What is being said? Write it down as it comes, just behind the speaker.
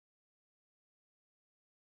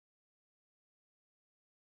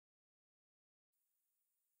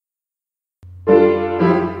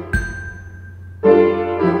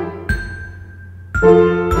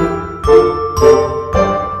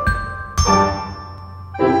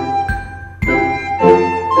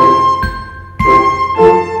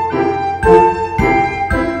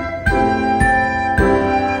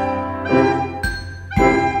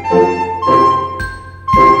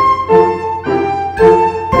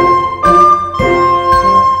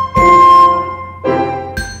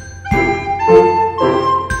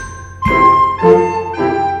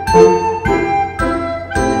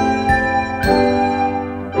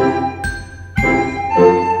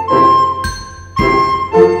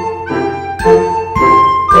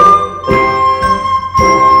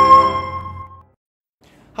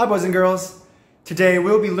boys and girls. Today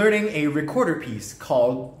we'll be learning a recorder piece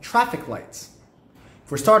called Traffic Lights.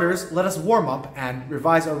 For starters, let us warm up and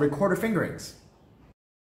revise our recorder fingerings.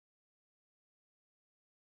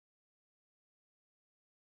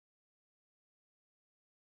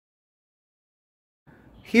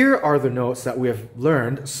 Here are the notes that we have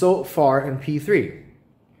learned so far in P3.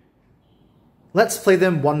 Let's play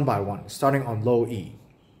them one by one, starting on low E.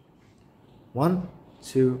 1,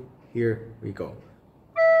 2, here we go.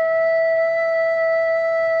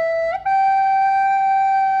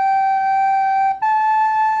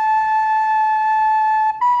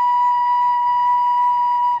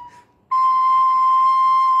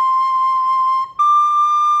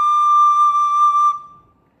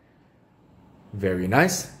 Very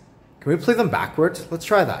nice. Can we play them backwards? Let's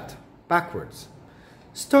try that. Backwards.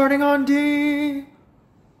 Starting on D.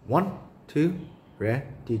 1, 2,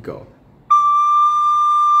 ready, go.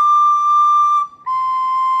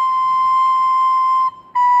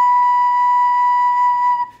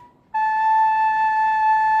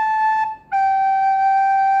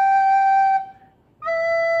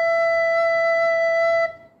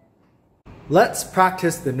 Let's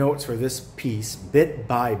practice the notes for this piece bit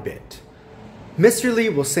by bit. Mr. Lee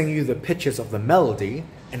will sing you the pitches of the melody,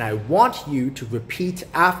 and I want you to repeat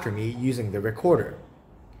after me using the recorder.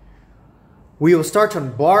 We will start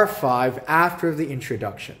on bar 5 after the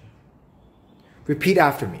introduction. Repeat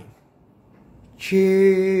after me.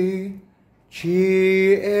 G,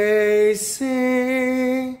 G, A,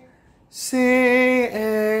 C, C,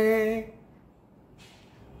 A.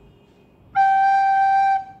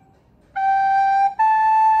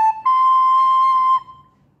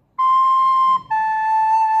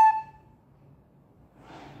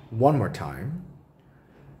 One more time.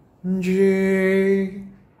 G,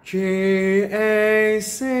 G, A,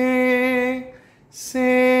 C, C,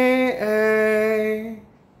 A.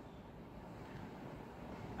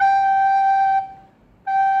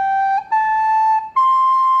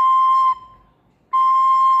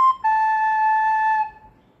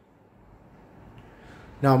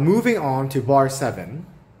 Now moving on to bar 7.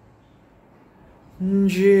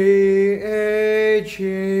 G, A, G,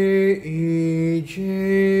 E,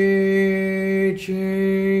 G,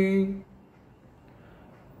 G.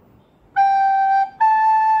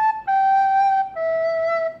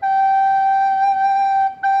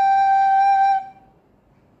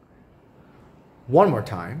 One more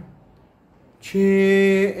time.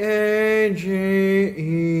 G, A, G,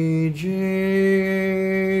 E,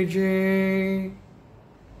 G, G.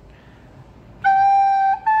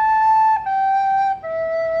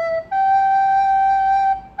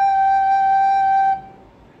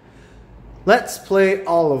 Let's play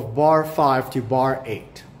all of bar 5 to bar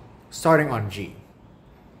 8, starting on G.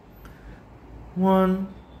 1,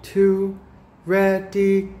 2,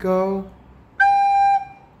 ready, go.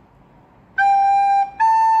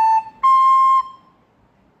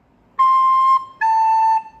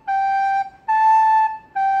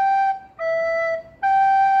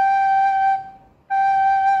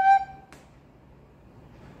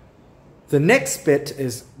 The next bit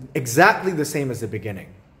is exactly the same as the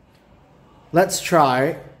beginning. Let's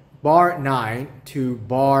try bar 9 to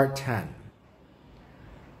bar 10.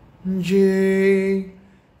 G,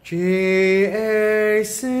 G, A,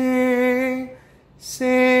 C, C,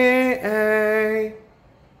 A.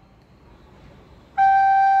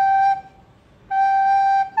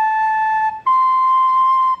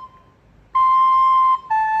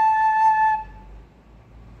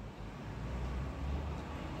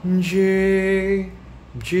 G,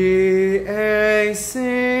 G, A,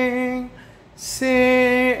 C, C,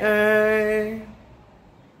 A.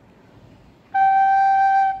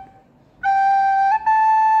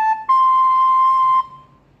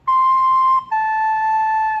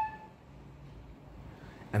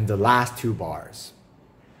 And the last 2 bars.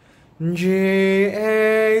 G,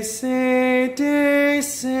 A, C, D,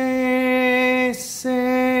 C,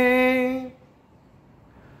 C.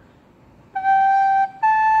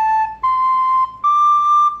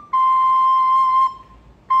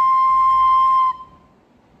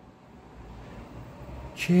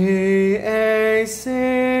 G, A,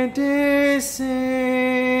 C, D,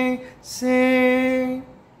 C, C.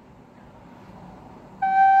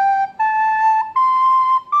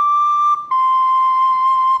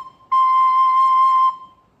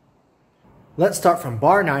 Let's start from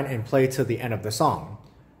bar 9 and play till the end of the song,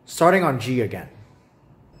 starting on G again.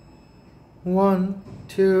 1,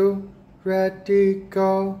 2, ready,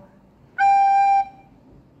 go.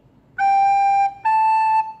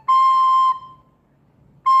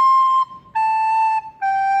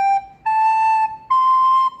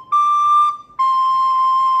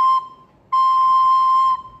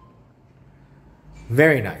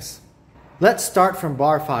 Very nice. Let's start from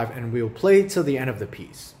bar 5 and we'll play till the end of the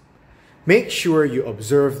piece. Make sure you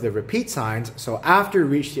observe the repeat signs, so after you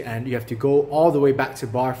reach the end, you have to go all the way back to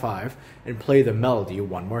bar 5 and play the melody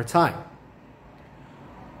one more time.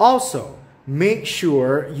 Also, make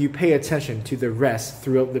sure you pay attention to the rest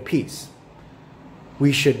throughout the piece.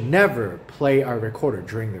 We should never play our recorder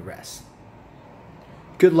during the rest.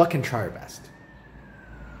 Good luck and try your best.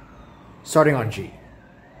 Starting on G.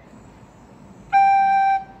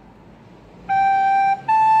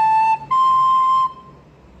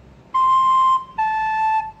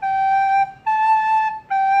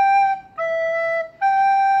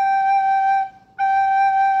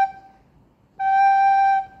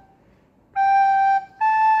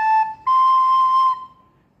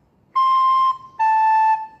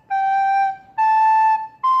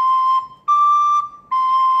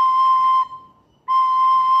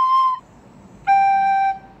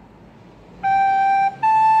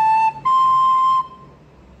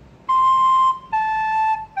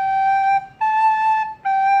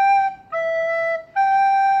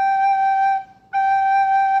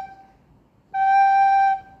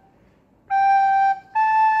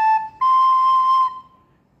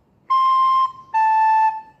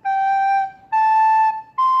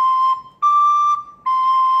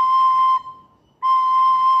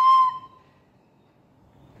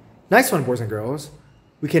 Nice one, boys and girls.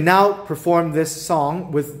 We can now perform this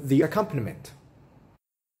song with the accompaniment.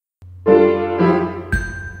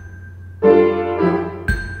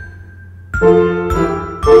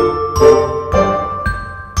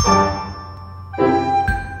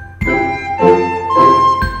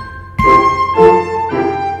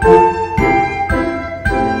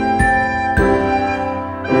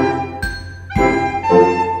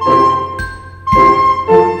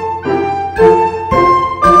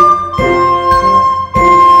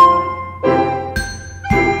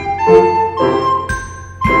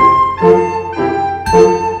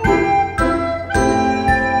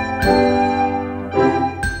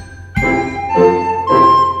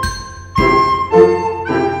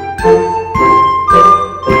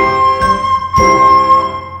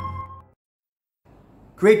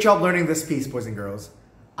 Great job learning this piece, boys and girls.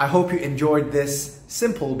 I hope you enjoyed this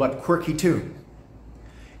simple but quirky tune.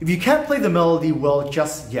 If you can't play the melody well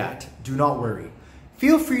just yet, do not worry.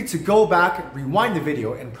 Feel free to go back, rewind the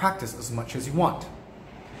video, and practice as much as you want.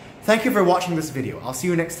 Thank you for watching this video. I'll see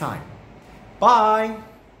you next time. Bye!